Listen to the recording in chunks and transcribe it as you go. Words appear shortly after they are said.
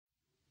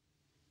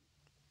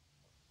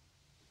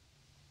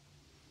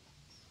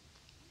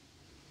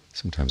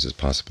Sometimes it's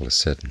possible to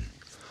sit and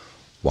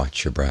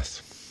watch your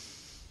breath,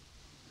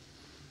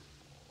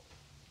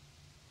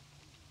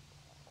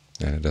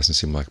 and it doesn't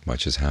seem like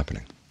much is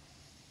happening.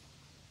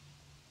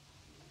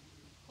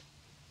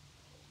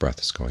 Breath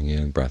is going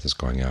in, breath is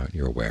going out,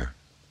 you're aware.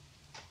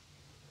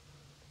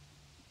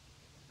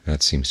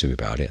 That seems to be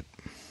about it.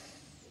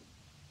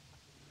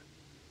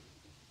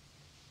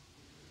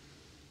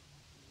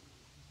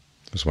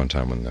 There was one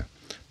time when the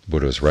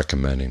Buddha was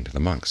recommending to the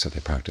monks that they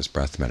practice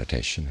breath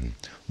meditation, and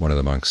one of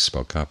the monks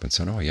spoke up and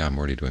said, "Oh yeah, I'm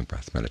already doing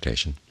breath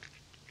meditation."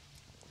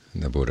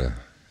 And the Buddha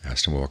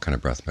asked him, "Well, what kind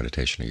of breath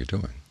meditation are you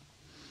doing?"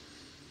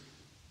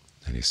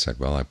 And he said,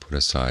 "Well, I put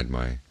aside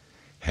my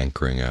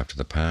hankering after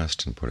the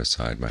past and put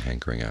aside my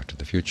hankering after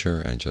the future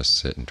and just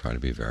sit and try to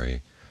be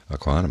very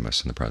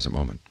equanimous in the present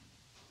moment."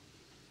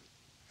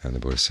 And the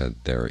Buddha said,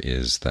 there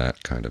is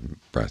that kind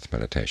of breath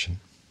meditation.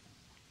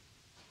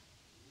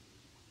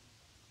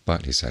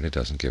 But, he said, it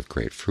doesn't give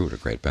great fruit or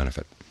great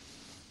benefit.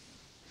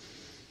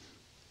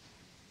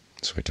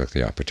 So he took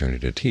the opportunity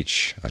to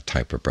teach a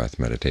type of breath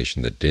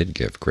meditation that did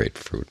give great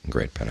fruit and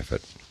great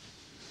benefit.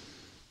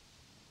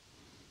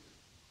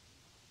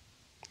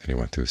 And he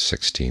went through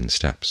 16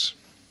 steps,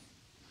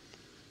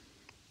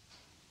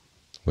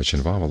 which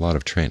involve a lot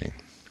of training.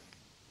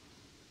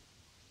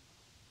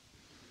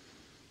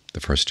 The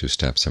first 2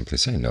 steps simply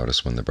say,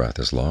 notice when the breath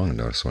is long and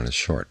notice when it's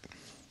short.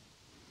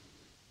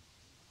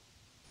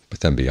 But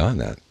then beyond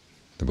that,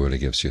 the Buddha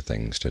gives you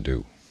things to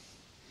do.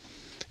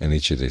 And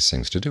each of these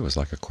things to do is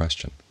like a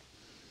question.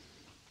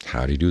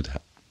 How do you do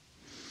that?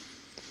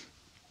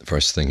 The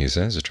first thing he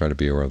says is try to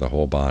be aware of the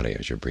whole body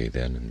as you breathe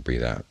in and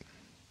breathe out.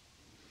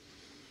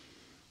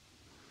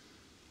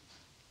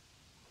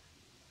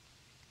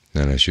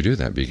 And as you do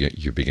that,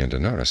 you begin to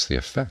notice the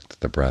effect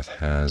that the breath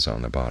has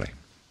on the body,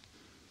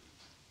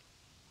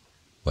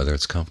 whether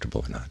it's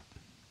comfortable or not.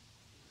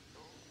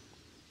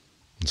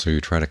 And so you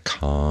try to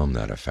calm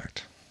that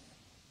effect.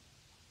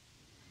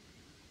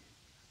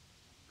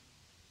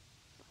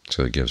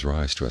 So it gives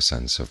rise to a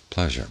sense of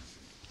pleasure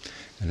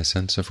and a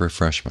sense of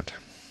refreshment.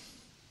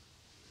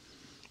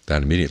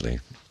 That immediately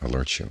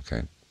alerts you,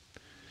 okay,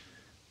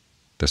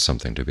 there's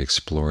something to be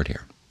explored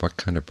here. What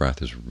kind of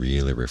breath is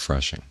really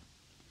refreshing?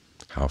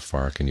 How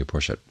far can you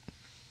push it?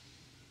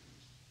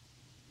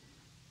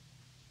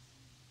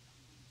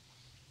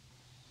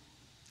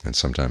 And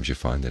sometimes you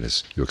find that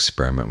as you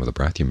experiment with the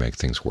breath, you make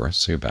things worse,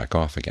 so you back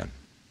off again.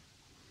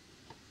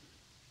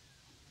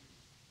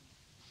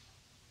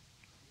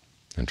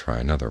 And try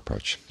another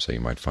approach. So you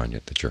might find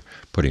that you're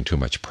putting too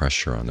much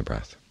pressure on the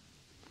breath.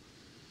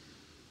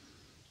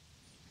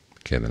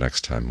 Okay, the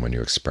next time when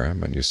you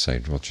experiment, you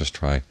say, well, just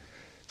try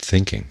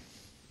thinking,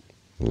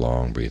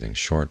 long breathing,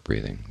 short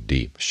breathing,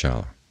 deep,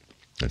 shallow,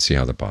 and see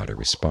how the body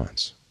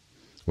responds,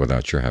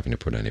 without your having to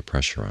put any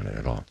pressure on it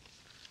at all.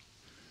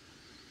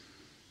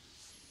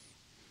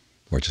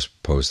 Or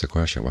just pose the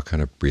question, what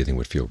kind of breathing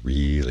would feel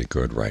really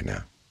good right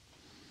now?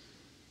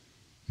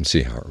 And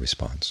see how it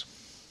responds.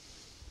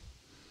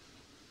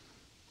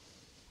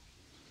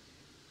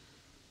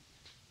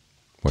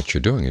 What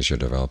you're doing is you're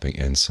developing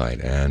insight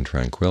and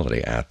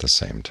tranquility at the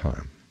same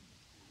time.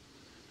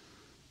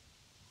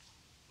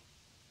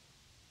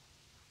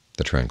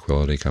 The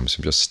tranquility comes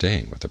from just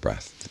staying with the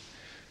breath.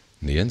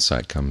 And the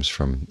insight comes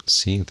from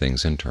seeing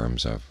things in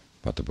terms of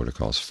what the Buddha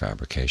calls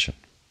fabrication.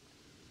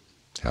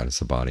 How does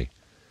the body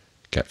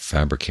get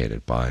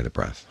fabricated by the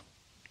breath?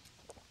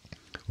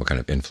 What kind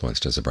of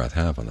influence does the breath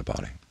have on the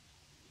body?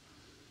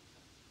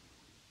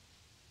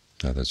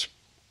 Now, that's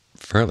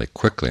fairly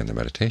quickly in the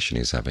meditation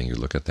he's having you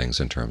look at things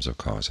in terms of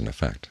cause and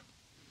effect,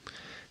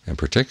 and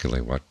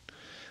particularly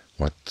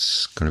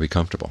what's going to be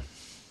comfortable,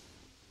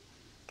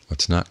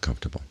 what's not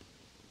comfortable.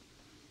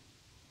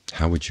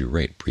 How would you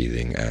rate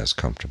breathing as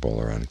comfortable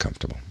or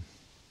uncomfortable?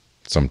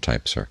 Some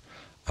types are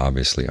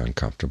obviously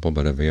uncomfortable,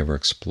 but have you ever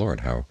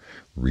explored how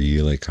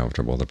really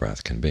comfortable the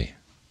breath can be?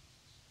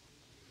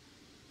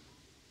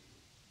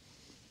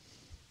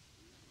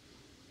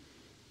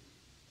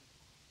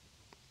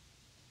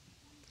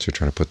 So you're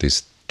trying to put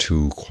these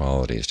 2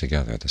 qualities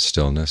together, the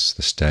stillness,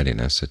 the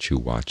steadiness that you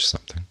watch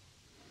something.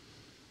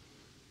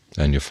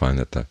 And you find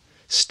that the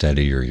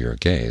steadier your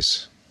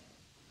gaze,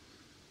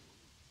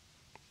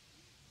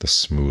 the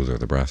smoother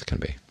the breath can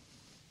be.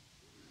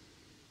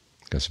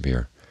 Because if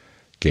your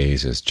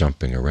gaze is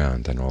jumping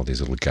around, then all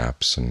these little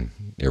gaps and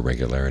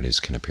irregularities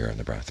can appear in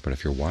the breath. But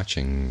if you're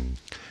watching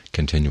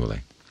continually,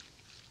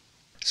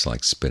 it's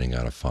like spinning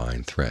out a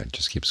fine thread. It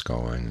just keeps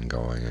going and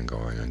going and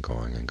going and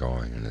going and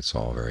going, and it's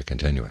all very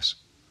continuous.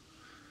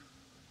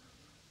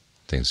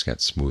 Things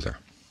get smoother.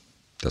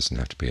 It doesn't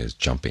have to be as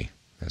jumpy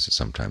as it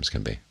sometimes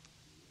can be.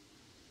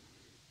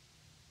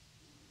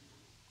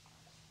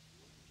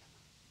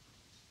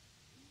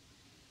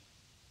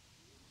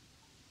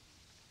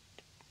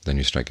 Then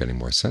you start getting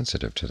more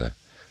sensitive to the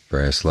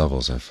various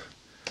levels of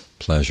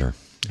pleasure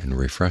and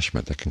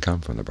refreshment that can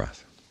come from the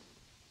breath.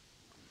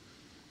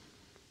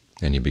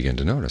 And you begin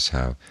to notice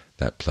how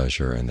that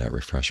pleasure and that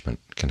refreshment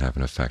can have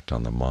an effect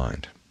on the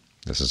mind.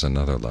 This is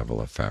another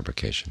level of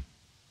fabrication.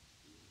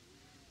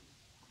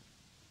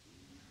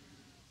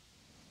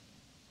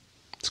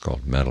 It's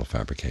called mental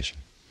fabrication.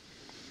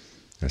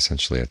 And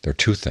essentially, there are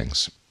two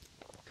things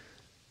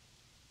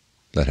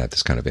that have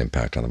this kind of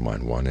impact on the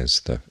mind. One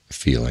is the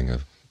feeling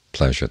of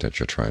pleasure that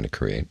you're trying to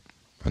create,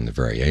 and the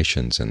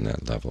variations in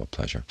that level of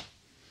pleasure.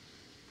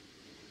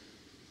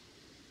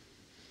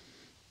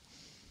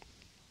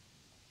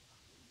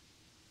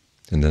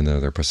 And then there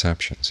are the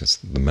perceptions. It's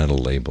the mental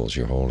labels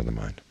you hold in the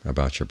mind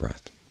about your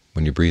breath.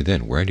 When you breathe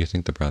in, where do you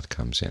think the breath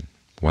comes in?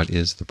 What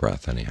is the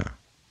breath anyhow?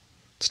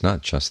 It's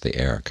not just the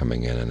air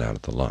coming in and out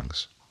of the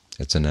lungs.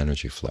 It's an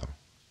energy flow.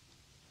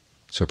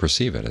 So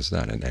perceive it as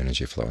that, an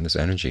energy flow. And this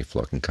energy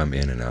flow can come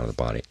in and out of the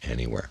body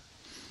anywhere.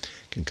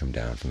 It can come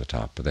down from the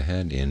top of the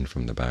head, in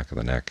from the back of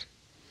the neck,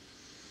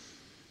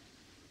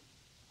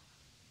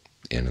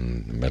 in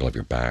the middle of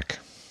your back.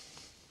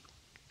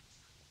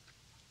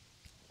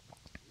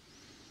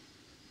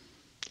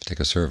 Take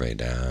a survey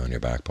down your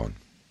backbone.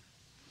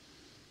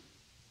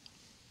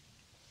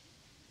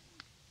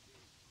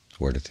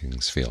 Where do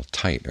things feel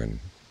tight or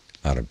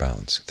out of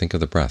balance? Think of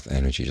the breath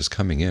energy just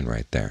coming in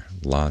right there.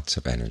 Lots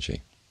of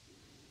energy,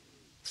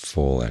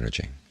 full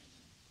energy.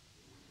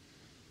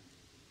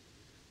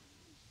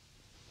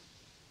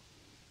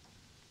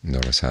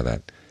 Notice how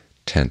that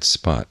tense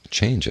spot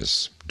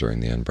changes during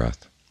the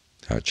in-breath,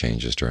 how it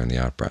changes during the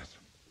out-breath.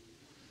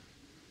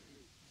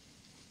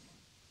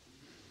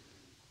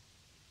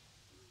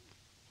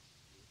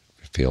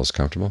 If it feels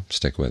comfortable,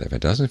 stick with it. If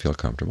it doesn't feel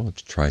comfortable,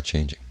 try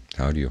changing.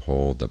 How do you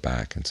hold the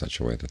back in such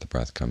a way that the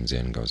breath comes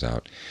in, goes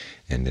out,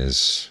 and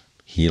is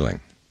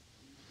healing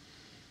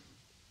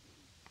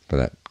for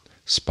that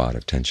spot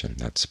of tension,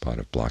 that spot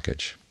of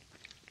blockage?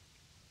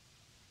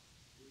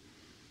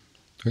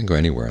 We can go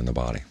anywhere in the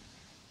body,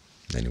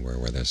 anywhere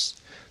where there's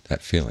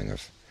that feeling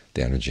of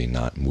the energy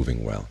not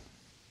moving well,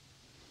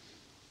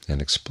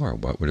 and explore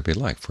what would it be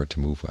like for it to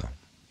move well.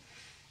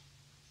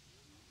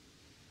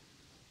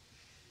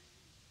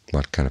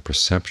 What kind of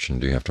perception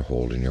do you have to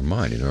hold in your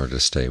mind in order to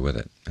stay with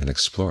it and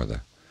explore the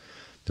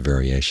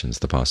variations,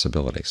 the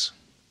possibilities?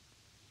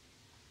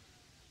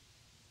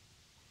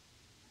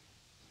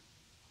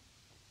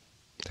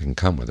 That can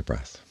come with the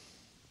breath.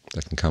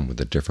 That can come with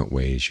the different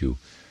ways you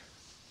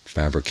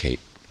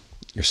fabricate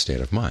your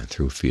state of mind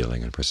through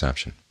feeling and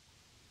perception.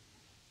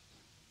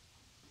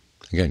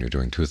 Again, you're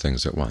doing two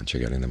things at once.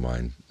 You're getting the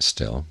mind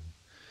still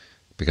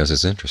because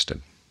it's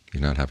interested.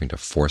 You're not having to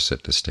force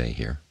it to stay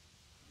here,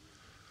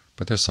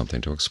 but there's something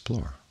to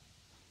explore.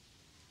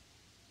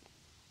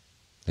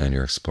 And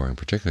you're exploring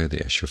particularly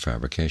the issue of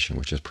fabrication,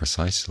 which is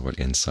precisely what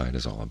insight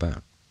is all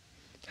about.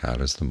 How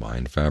does the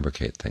mind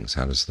fabricate things?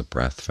 How does the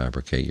breath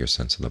fabricate your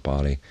sense of the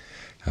body?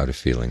 How do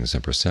feelings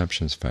and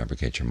perceptions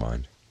fabricate your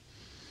mind?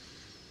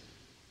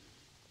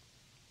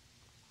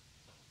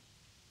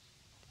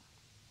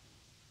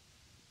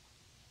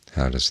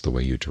 How does the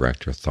way you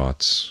direct your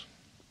thoughts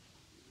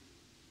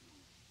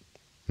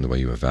and the way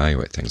you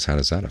evaluate things, how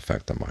does that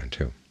affect the mind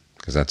too?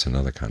 Because that's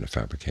another kind of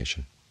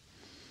fabrication.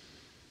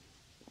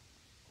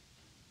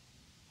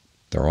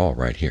 They're all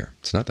right here.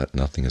 It's not that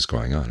nothing is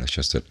going on. It's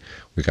just that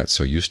we got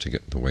so used to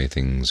the way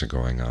things are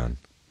going on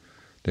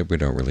that we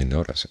don't really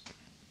notice it.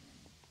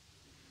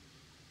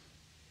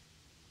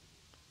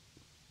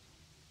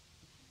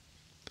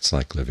 It's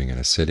like living in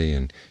a city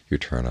and you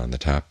turn on the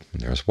tap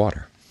and there's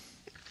water.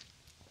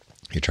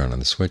 You turn on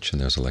the switch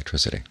and there's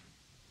electricity.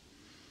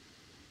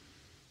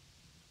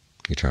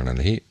 You turn on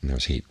the heat and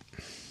there's heat.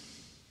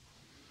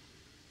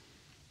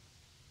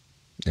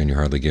 And you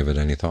hardly give it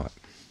any thought.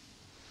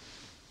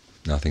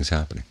 Nothing's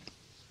happening.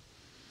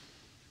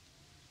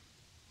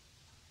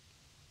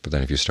 But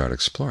then if you start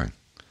exploring,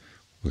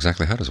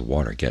 exactly how does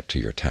water get to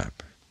your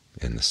tap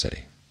in the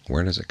city?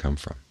 Where does it come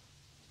from?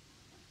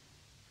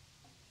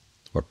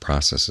 What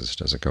processes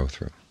does it go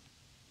through?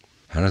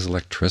 How does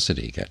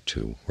electricity get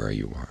to where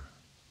you are?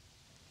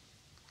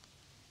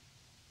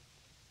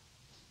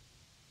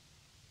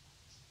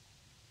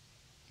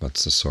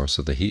 What's the source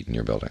of the heat in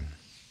your building?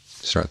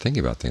 Start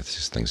thinking about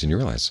these things, and you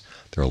realize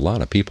there are a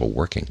lot of people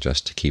working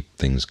just to keep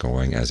things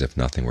going as if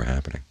nothing were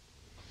happening.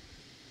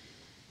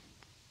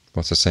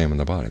 Well, it's the same in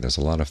the body. There's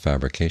a lot of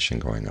fabrication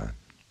going on.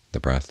 The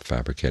breath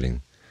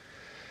fabricating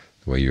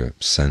the way you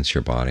sense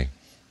your body,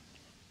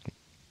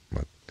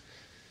 what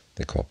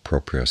they call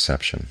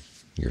proprioception,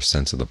 your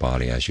sense of the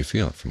body as you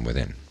feel it from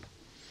within.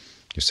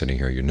 You're sitting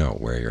here, you know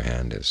where your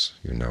hand is.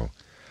 You know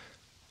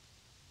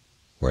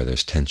where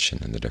there's tension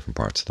in the different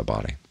parts of the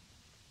body.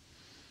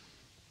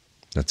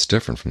 That's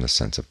different from the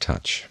sense of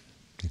touch.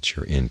 It's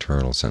your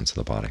internal sense of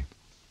the body.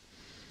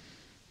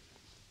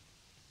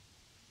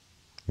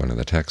 One of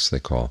the texts they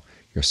call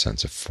your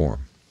sense of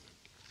form.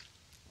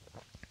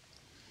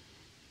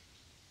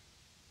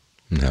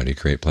 And how do you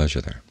create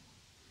pleasure there?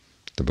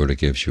 The Buddha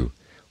gives you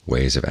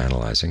ways of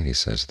analyzing. He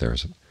says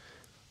there's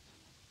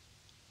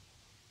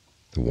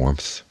the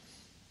warmth,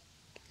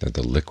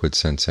 the liquid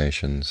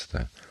sensations,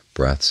 the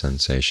breath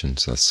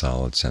sensations, the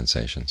solid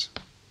sensations.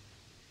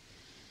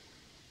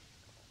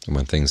 And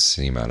when things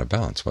seem out of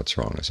balance, what's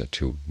wrong? Is it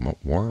too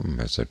warm?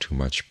 Is there too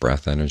much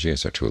breath energy?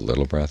 Is there too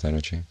little breath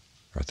energy?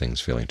 Are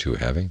things feeling too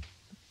heavy?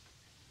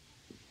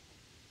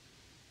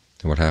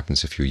 And what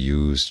happens if you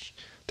use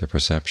the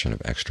perception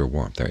of extra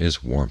warmth? There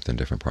is warmth in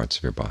different parts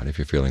of your body. If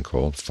you're feeling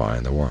cold,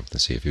 find the warmth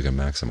and see if you can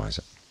maximize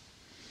it.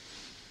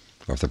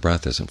 Or if the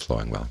breath isn't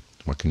flowing well,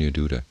 what can you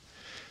do to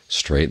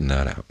straighten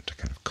that out, to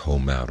kind of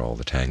comb out all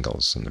the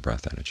tangles in the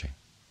breath energy?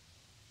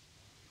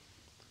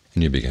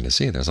 And you begin to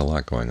see there's a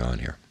lot going on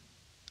here.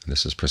 And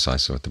this is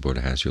precisely what the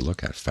Buddha has you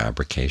look at,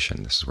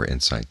 fabrication. This is where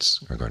insights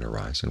are going to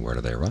arise. And where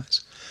do they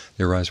arise?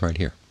 They arise right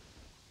here.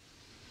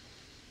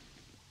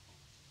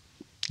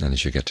 And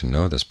as you get to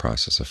know this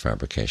process of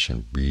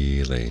fabrication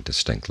really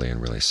distinctly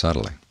and really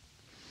subtly,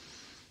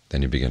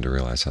 then you begin to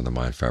realize how the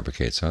mind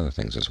fabricates other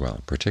things as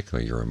well,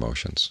 particularly your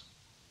emotions.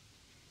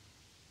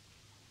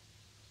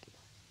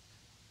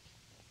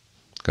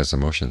 Because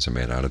emotions are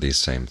made out of these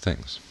same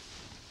things.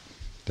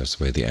 That's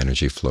the way the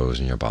energy flows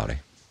in your body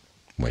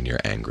when you're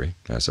angry,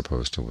 as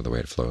opposed to the way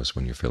it flows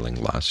when you're feeling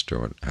lust,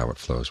 or how it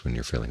flows when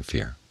you're feeling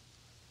fear.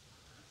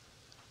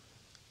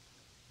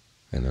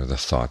 And they're the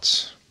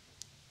thoughts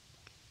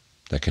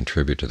that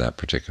contribute to that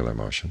particular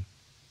emotion.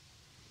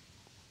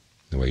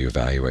 The way you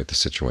evaluate the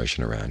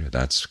situation around you,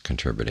 that's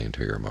contributing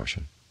to your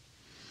emotion.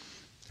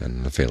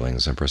 And the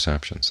feelings and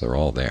perceptions, they're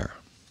all there,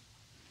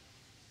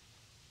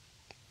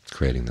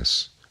 creating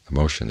this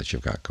emotion that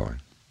you've got going.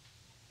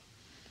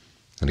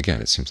 And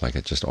again, it seems like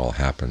it just all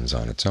happens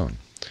on its own.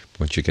 But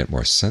once you get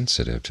more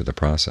sensitive to the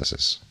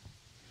processes,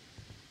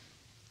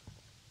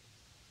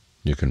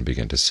 you can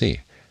begin to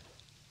see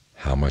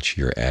how much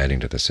you're adding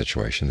to the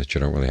situation that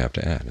you don't really have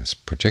to add. It's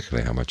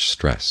particularly how much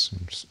stress,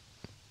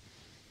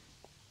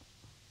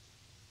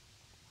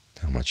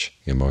 how much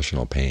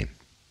emotional pain,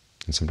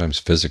 and sometimes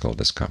physical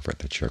discomfort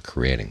that you're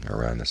creating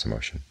around this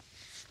emotion.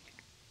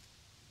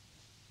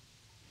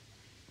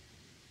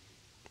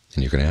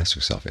 And you can ask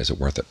yourself, is it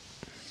worth it?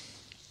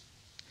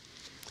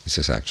 Is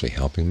this actually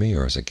helping me,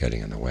 or is it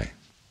getting in the way?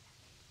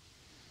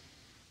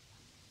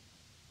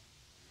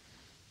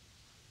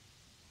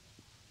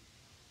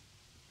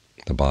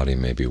 The body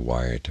may be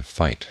wired to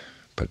fight,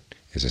 but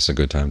is this a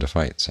good time to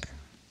fight, say?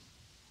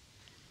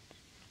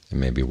 It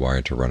may be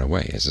wired to run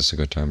away. Is this a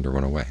good time to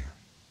run away?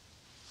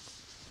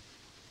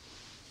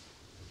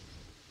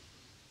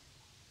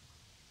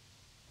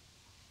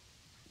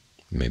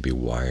 It may be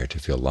wired to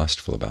feel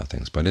lustful about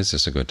things, but is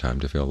this a good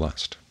time to feel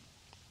lust?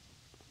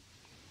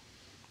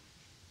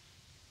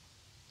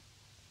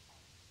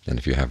 And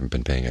if you haven't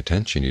been paying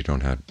attention, you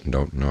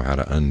don't know how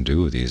to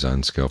undo these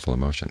unskillful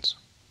emotions.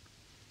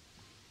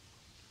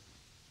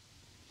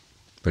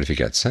 But if you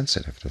get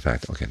sensitive to the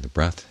fact that, okay, the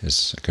breath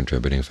is a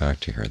contributing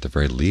factor here, at the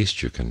very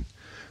least you can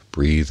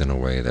breathe in a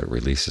way that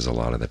releases a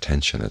lot of the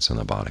tension that's in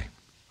the body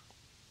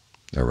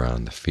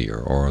around the fear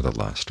or the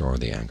lust or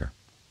the anger.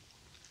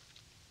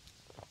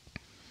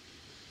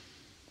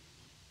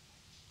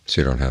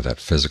 So you don't have that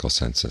physical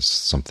sense of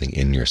something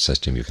in your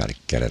system, you've got to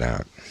get it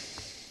out,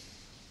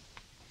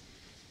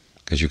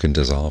 because you can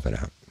dissolve it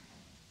out.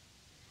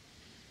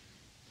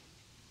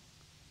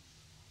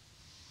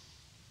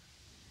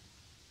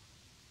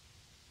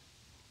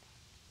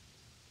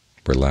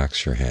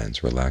 Relax your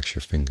hands, relax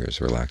your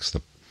fingers, relax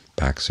the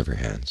backs of your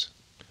hands,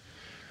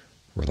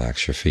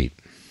 relax your feet.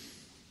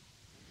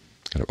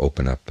 Kind of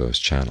open up those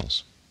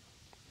channels.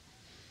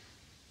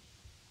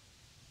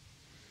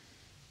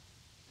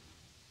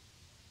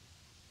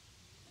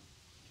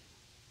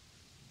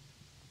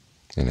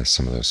 And as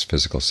some of those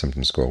physical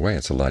symptoms go away,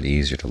 it's a lot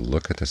easier to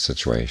look at the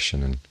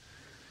situation and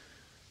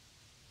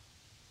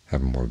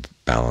have a more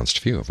balanced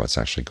view of what's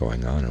actually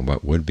going on and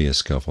what would be a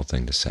skillful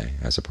thing to say,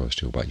 as opposed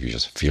to what you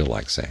just feel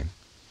like saying.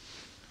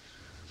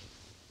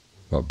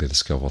 What would be the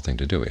skillful thing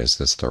to do? Is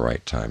this the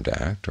right time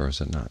to act, or is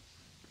it not?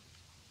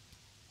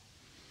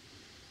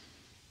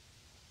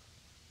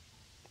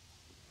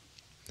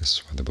 This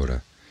is why the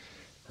Buddha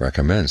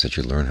recommends that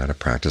you learn how to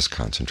practice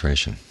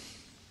concentration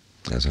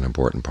as an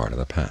important part of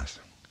the path,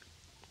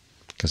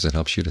 because it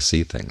helps you to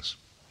see things,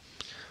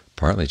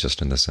 partly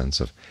just in the sense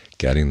of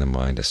getting the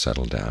mind to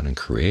settle down and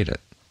create a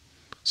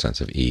sense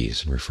of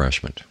ease and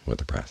refreshment with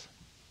the breath.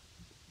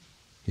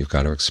 You've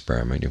got to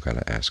experiment, you've got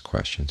to ask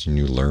questions, and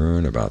you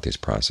learn about these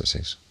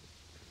processes.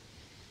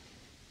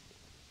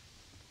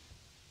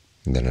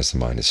 And then as the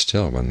mind is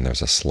still, when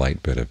there's a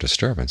slight bit of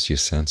disturbance, you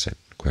sense it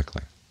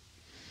quickly.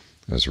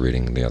 I was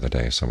reading the other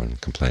day someone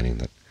complaining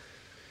that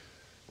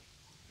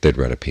they'd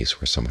read a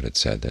piece where someone had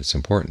said that it's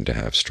important to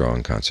have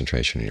strong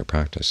concentration in your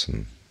practice,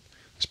 and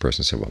this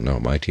person said, well, no,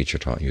 my teacher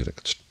taught me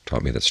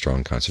that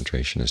strong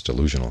concentration is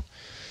delusional,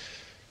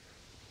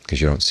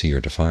 because you don't see your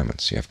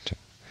defilements. You have to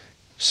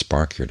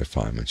spark your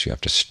defilements. You have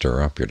to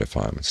stir up your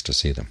defilements to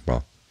see them.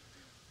 Well,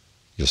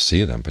 you'll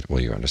see them, but will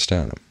you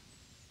understand them?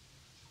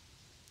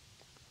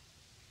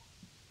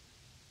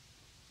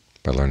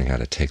 By learning how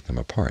to take them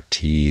apart,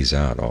 tease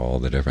out all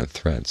the different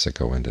threads that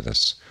go into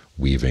this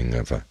weaving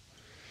of a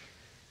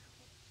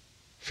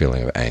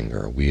feeling of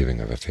anger, a weaving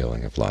of a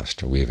feeling of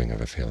lust, a weaving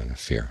of a feeling of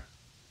fear.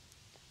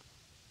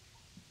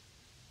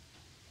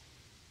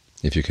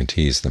 If you can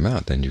tease them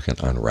out, then you can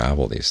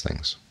unravel these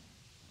things.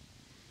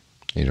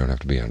 You don't have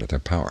to be under their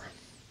power.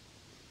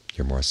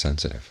 You're more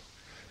sensitive.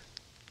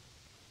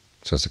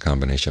 So it's a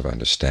combination of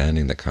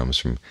understanding that comes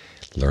from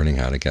learning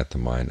how to get the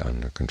mind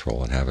under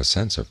control and have a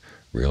sense of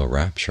real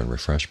rapture and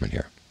refreshment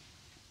here.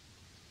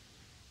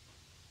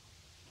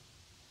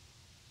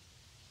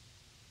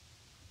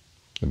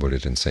 The Buddha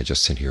didn't say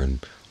just sit here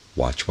and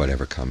watch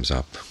whatever comes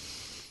up,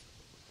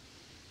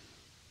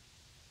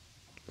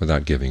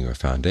 without giving you a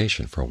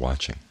foundation for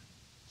watching.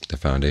 The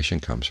foundation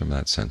comes from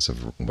that sense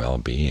of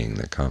well-being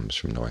that comes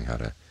from knowing how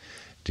to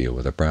deal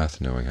with the breath,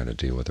 knowing how to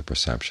deal with the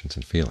perceptions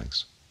and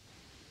feelings,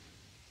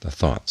 the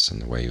thoughts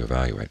and the way you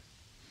evaluate,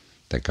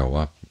 that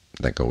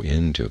go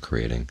into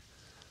creating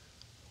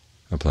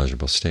a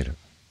pleasurable state of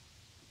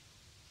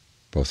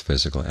both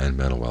physical and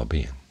mental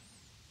well-being.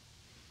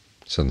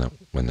 So that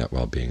when that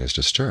well-being is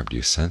disturbed,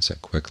 you sense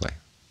it quickly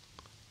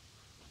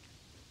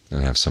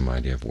and have some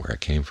idea of where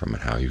it came from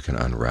and how you can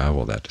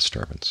unravel that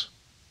disturbance.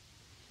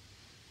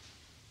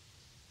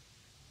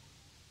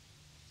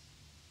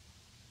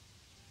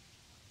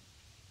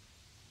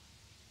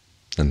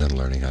 And then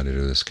learning how to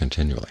do this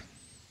continually,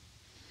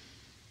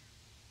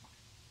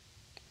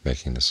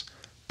 making this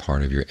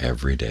part of your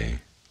everyday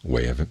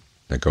way of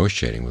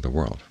negotiating with the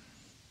world.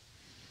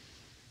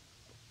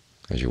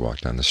 As you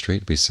walk down the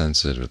street, be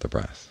sensitive to the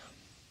breath.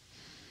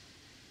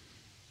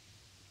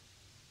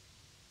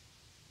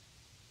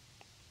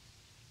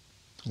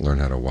 Learn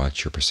how to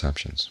watch your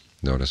perceptions.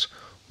 Notice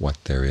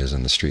what there is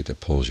in the street that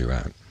pulls you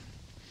out.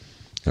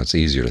 Now, it's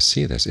easier to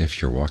see this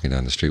if you're walking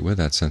down the street with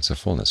that sense of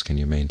fullness. Can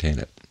you maintain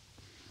it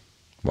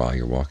while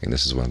you're walking?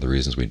 This is one of the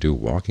reasons we do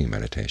walking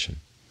meditation,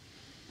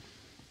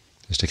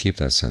 is to keep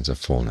that sense of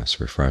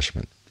fullness,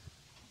 refreshment,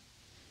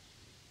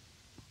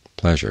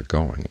 pleasure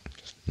going,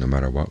 no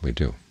matter what we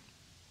do.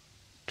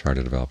 Try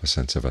to develop a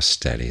sense of a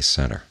steady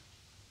center.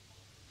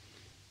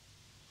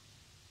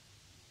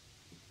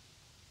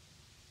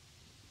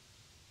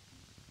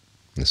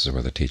 This is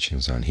where the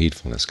teachings on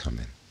heedfulness come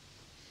in,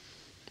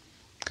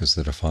 because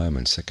the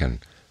defilements that can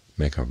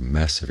make a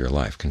mess of your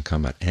life can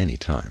come at any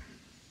time.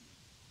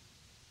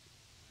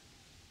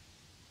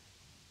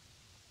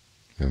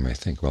 You may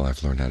think, well,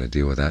 I've learned how to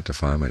deal with that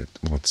defilement.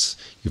 Well,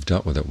 you've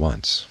dealt with it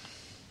once.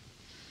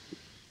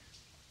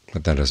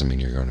 But that doesn't mean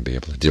you're going to be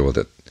able to deal with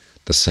it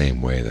the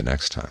same way the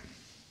next time.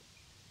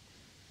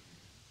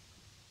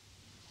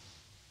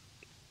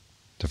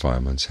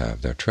 Defilements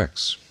have their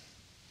tricks.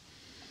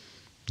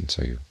 And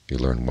so you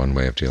learn one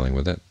way of dealing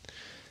with it,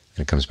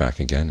 and it comes back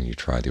again, and you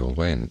try the old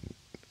way, and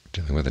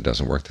dealing with it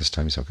doesn't work this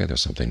time. You say, okay,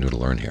 there's something new to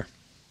learn here.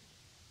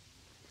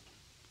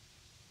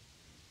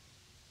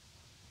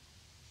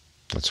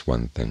 That's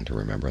one thing to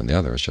remember. And the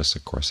other is just,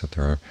 of course, that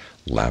there are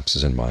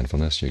lapses in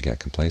mindfulness. You get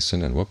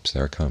complacent, and whoops,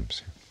 there it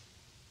comes.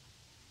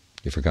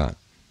 You forgot.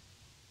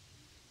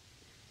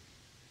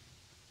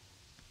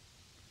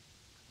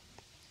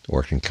 Or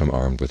it can come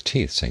armed with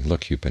teeth, saying,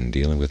 look, you've been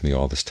dealing with me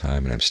all this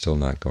time, and I'm still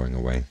not going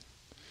away.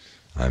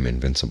 I'm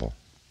invincible.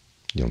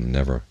 You'll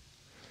never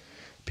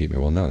beat me.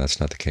 Well, no,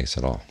 that's not the case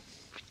at all.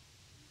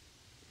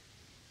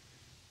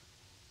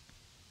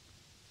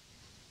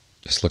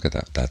 Just look at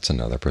that. That's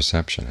another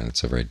perception, and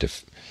it's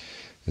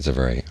a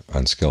very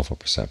unskillful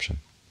perception.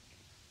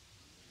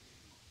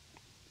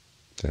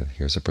 So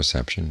here's a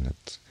perception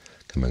that's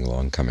coming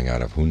along, coming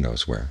out of who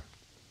knows where.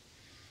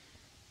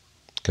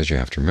 Because you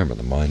have to remember,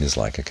 the mind is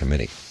like a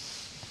committee.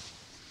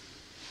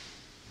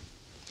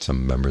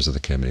 Some members of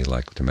the committee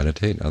like to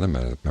meditate, other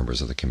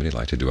members of the committee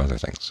like to do other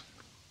things.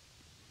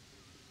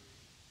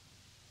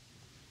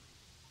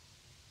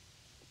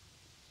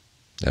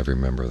 Every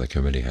member of the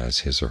committee has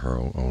his or her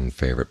own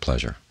favorite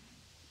pleasure.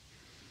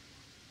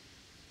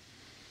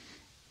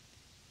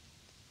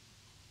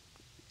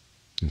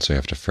 And so you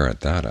have to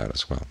ferret that out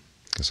as well,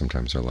 because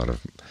sometimes there are a lot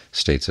of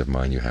states of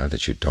mind you have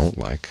that you don't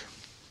like,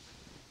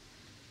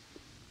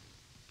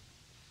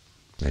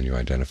 and you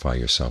identify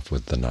yourself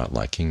with the not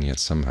liking, yet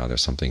somehow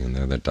there's something in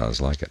there that does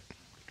like it.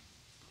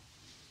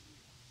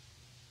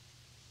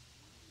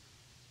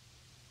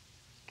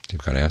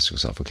 You've got to ask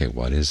yourself, okay,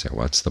 what is there?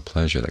 What's the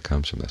pleasure that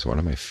comes from this? What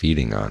am I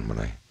feeding on when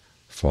I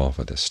fall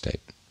for this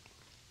state?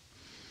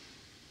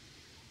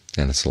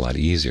 And it's a lot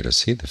easier to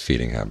see the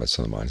feeding habits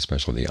of the mind,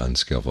 especially the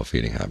unskillful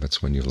feeding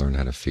habits, when you learn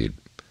how to feed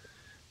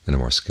in a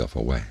more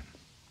skillful way.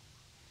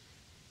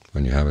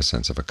 When you have a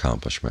sense of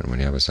accomplishment, when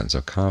you have a sense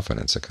of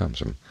confidence, it comes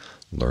from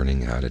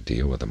learning how to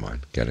deal with the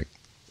mind, get it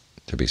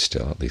to be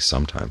still, at least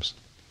sometimes.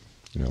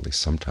 At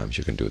least sometimes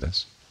you can do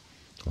this.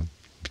 Well,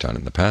 you've done it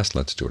in the past,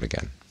 let's do it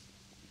again.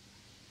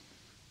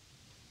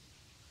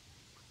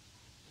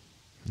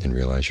 And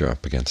realize you're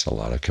up against a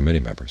lot of committee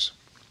members.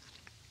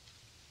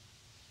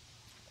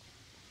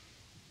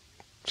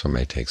 So it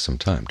may take some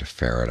time to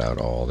ferret out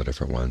all the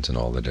different ones and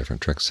all the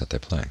different tricks that they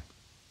play.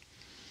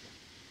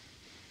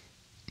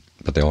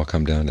 But they all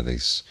come down to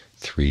these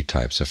three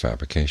types of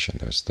fabrication.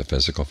 There's the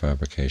physical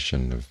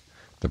fabrication of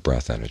the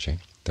breath energy.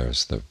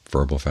 There's the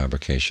verbal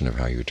fabrication of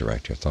how you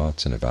direct your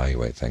thoughts and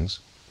evaluate things,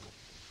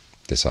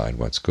 decide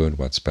what's good,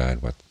 what's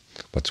bad,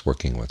 what's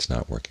working, what's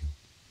not working.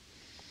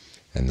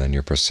 And then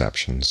your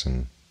perceptions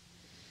and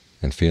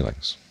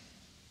feelings.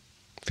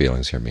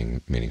 Feelings here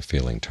meaning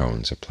feeling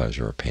tones of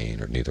pleasure or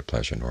pain, or neither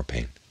pleasure nor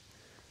pain.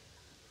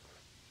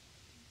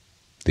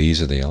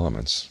 These are the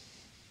elements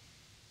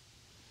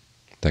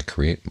that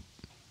create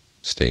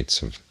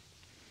states of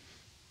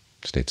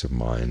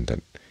mind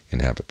that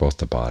inhabit both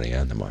the body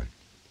and the mind.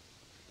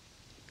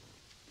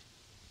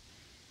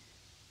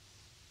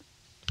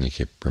 And you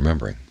keep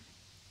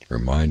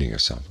reminding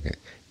yourself, okay,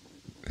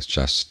 it's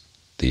just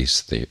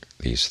these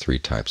three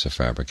types of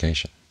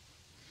fabrication.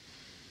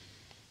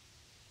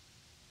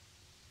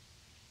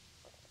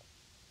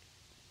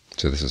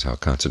 So this is how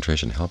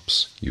concentration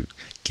helps you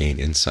gain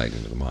insight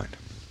into the mind.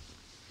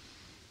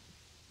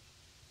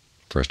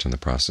 First, in the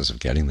process of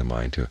getting the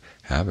mind to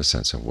have a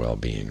sense of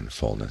well-being and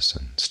fullness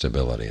and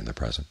stability in the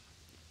present,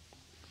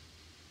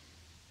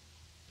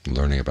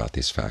 learning about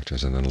these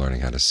factors, and then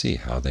learning how to see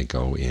how they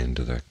go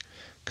into the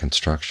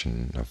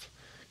construction of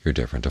your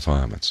different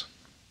defilements,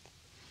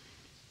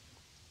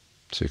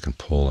 so you can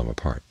pull them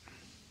apart,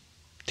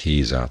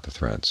 tease out the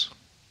threads.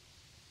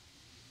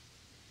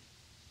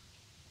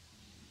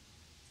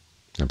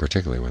 And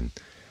particularly when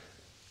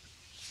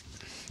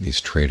these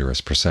traitorous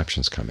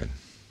perceptions come in,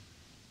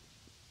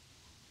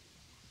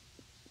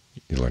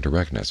 you learn to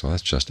recognize, well,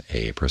 that's just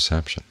a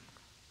perception.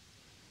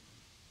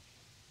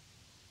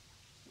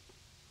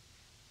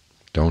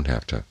 Don't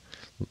have to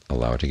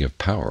allow it to give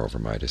power over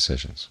my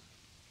decisions.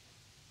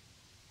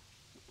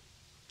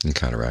 And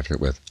counteract it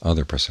with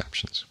other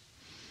perceptions,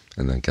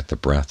 and then get the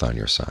breath on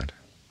your side.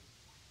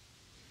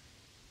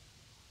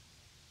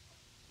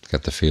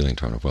 Get the feeling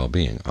tone of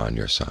well-being on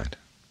your side.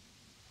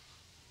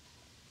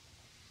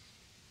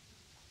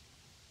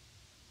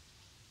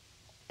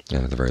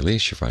 And at the very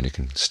least, you find you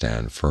can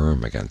stand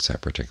firm against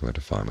that particular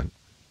defilement.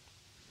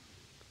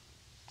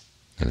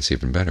 And it's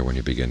even better when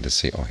you begin to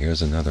see, oh,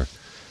 here's another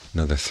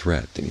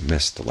thread that you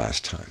missed the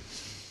last time.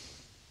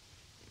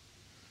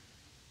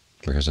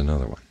 Or here's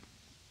another one.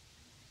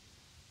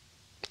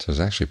 So there's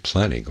actually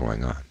plenty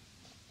going on.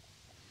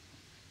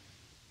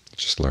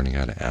 It's just learning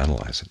how to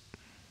analyze it.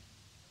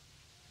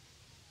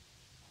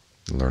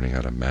 Learning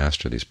how to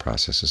master these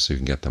processes so you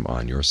can get them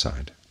on your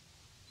side,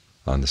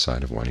 on the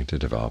side of wanting to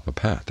develop a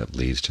path that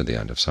leads to the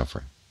end of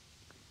suffering.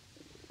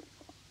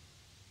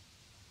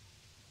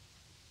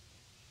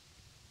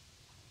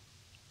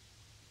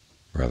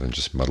 Rather than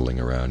just muddling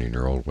around in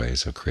your old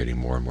ways of creating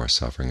more and more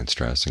suffering and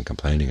stress and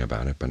complaining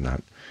about it, but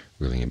not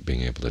really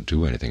being able to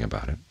do anything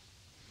about it,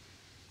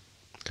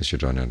 because you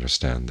don't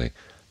understand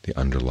the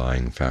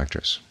underlying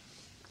factors.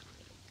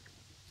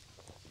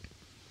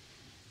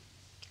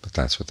 But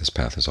that's what this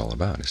path is all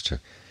about, is to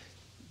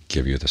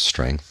give you the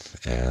strength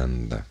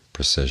and the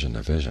precision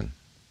of vision,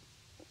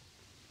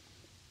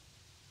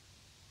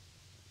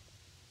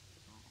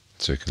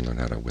 so you can learn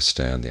how to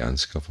withstand the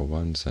unskillful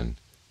ones and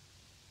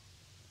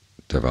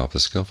develop the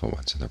skillful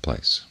ones in their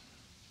place.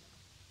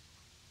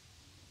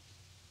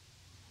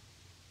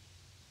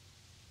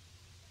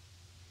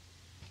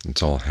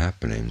 It's all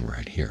happening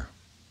right here.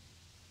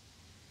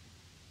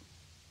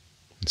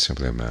 It's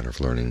simply a matter of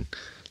learning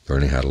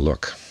how to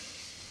look.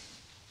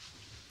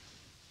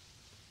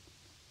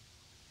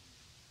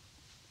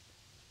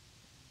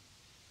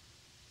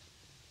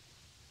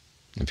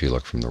 If you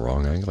look from the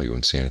wrong angle, you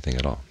won't see anything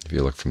at all. If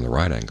you look from the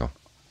right angle,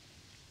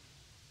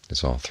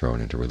 it's all thrown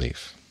into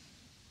relief.